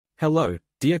Hello,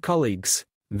 dear colleagues.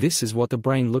 This is what the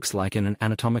brain looks like in an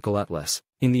anatomical atlas.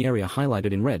 In the area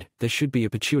highlighted in red, there should be a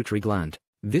pituitary gland.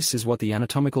 This is what the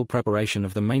anatomical preparation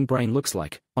of the main brain looks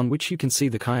like, on which you can see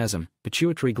the chiasm,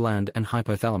 pituitary gland and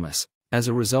hypothalamus. As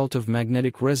a result of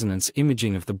magnetic resonance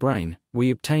imaging of the brain,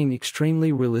 we obtain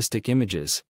extremely realistic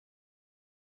images,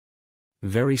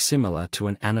 very similar to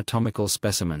an anatomical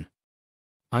specimen.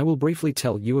 I will briefly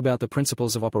tell you about the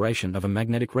principles of operation of a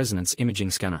magnetic resonance imaging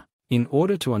scanner. In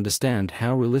order to understand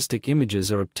how realistic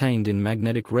images are obtained in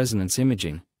magnetic resonance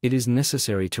imaging, it is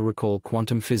necessary to recall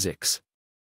quantum physics.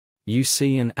 You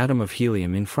see an atom of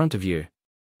helium in front of you,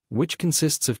 which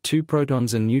consists of 2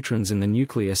 protons and neutrons in the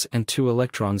nucleus and 2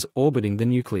 electrons orbiting the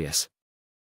nucleus.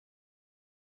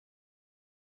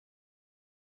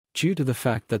 Due to the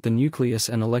fact that the nucleus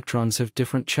and electrons have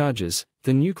different charges,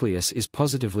 the nucleus is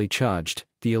positively charged,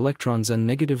 the electrons are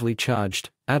negatively charged.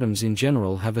 Atoms in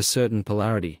general have a certain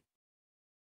polarity.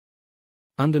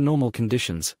 Under normal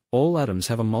conditions, all atoms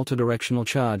have a multidirectional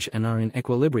charge and are in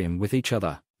equilibrium with each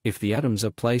other. If the atoms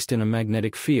are placed in a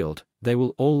magnetic field, they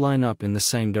will all line up in the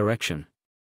same direction.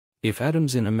 If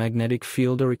atoms in a magnetic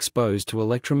field are exposed to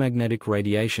electromagnetic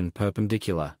radiation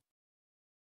perpendicular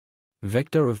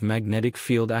vector of magnetic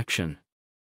field action,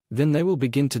 then they will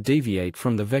begin to deviate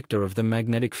from the vector of the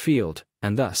magnetic field,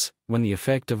 and thus, when the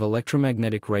effect of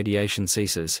electromagnetic radiation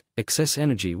ceases, excess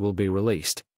energy will be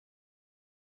released.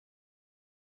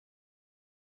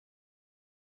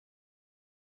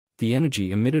 The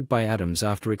energy emitted by atoms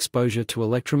after exposure to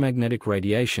electromagnetic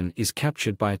radiation is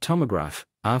captured by a tomograph,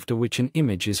 after which an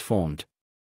image is formed.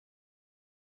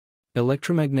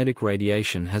 Electromagnetic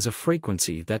radiation has a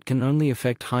frequency that can only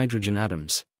affect hydrogen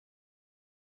atoms.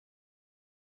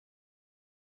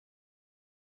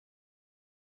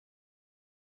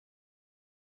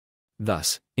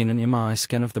 Thus, in an MRI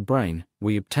scan of the brain,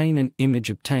 we obtain an image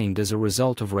obtained as a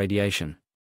result of radiation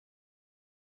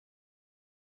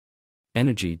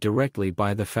energy directly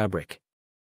by the fabric.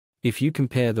 If you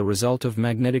compare the result of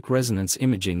magnetic resonance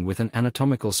imaging with an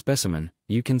anatomical specimen,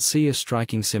 you can see a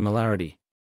striking similarity.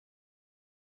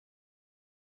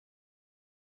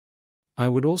 I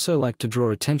would also like to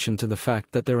draw attention to the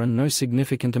fact that there are no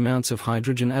significant amounts of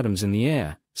hydrogen atoms in the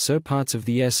air, so parts of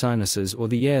the air sinuses or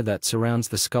the air that surrounds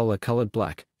the skull are colored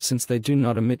black, since they do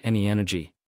not emit any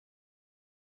energy.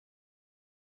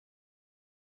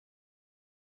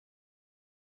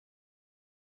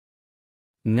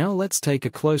 Now let's take a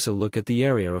closer look at the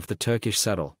area of the Turkish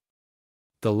saddle.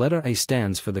 The letter A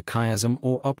stands for the chiasm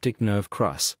or optic nerve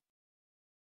cross.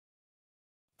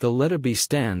 The letter B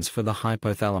stands for the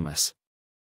hypothalamus.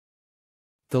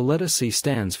 The letter C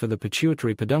stands for the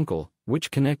pituitary peduncle,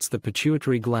 which connects the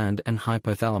pituitary gland and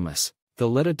hypothalamus. The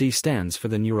letter D stands for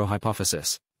the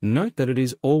neurohypophysis. Note that it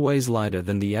is always lighter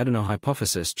than the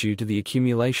adenohypophysis due to the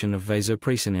accumulation of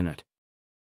vasopressin in it.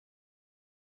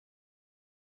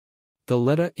 The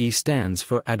letter E stands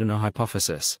for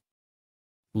adenohypophysis.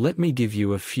 Let me give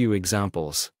you a few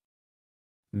examples.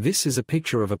 This is a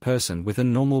picture of a person with a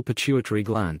normal pituitary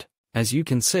gland. As you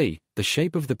can see, the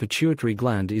shape of the pituitary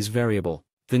gland is variable.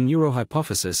 The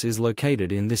neurohypophysis is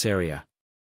located in this area.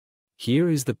 Here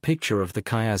is the picture of the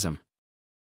chiasm.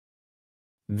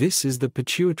 This is the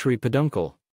pituitary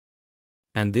peduncle.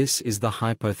 And this is the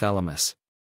hypothalamus.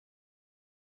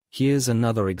 Here's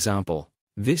another example.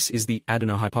 This is the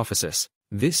adenohypophysis.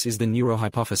 This is the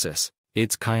neurohypophysis,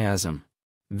 its chiasm.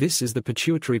 This is the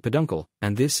pituitary peduncle,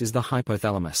 and this is the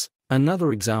hypothalamus.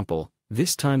 Another example,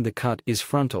 this time the cut is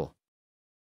frontal.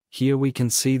 Here we can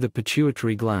see the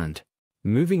pituitary gland.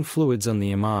 Moving fluids on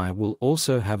the MRI will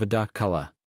also have a dark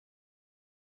color,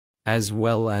 as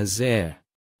well as air.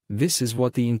 This is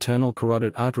what the internal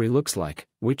carotid artery looks like,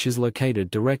 which is located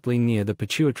directly near the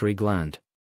pituitary gland.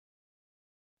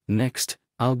 Next,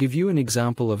 I'll give you an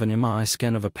example of an MRI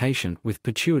scan of a patient with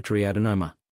pituitary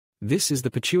adenoma. This is the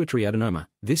pituitary adenoma,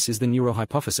 this is the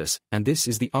neurohypophysis, and this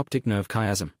is the optic nerve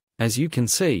chiasm. As you can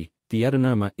see, the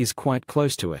adenoma is quite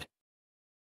close to it.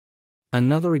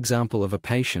 Another example of a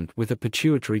patient with a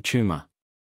pituitary tumor.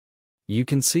 You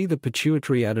can see the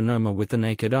pituitary adenoma with the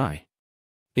naked eye.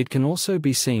 It can also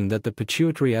be seen that the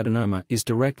pituitary adenoma is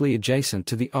directly adjacent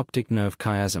to the optic nerve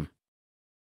chiasm.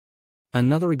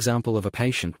 Another example of a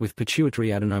patient with pituitary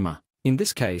adenoma. In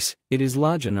this case, it is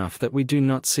large enough that we do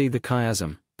not see the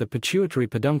chiasm, the pituitary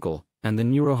peduncle, and the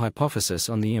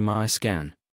neurohypophysis on the MRI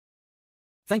scan.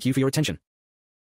 Thank you for your attention.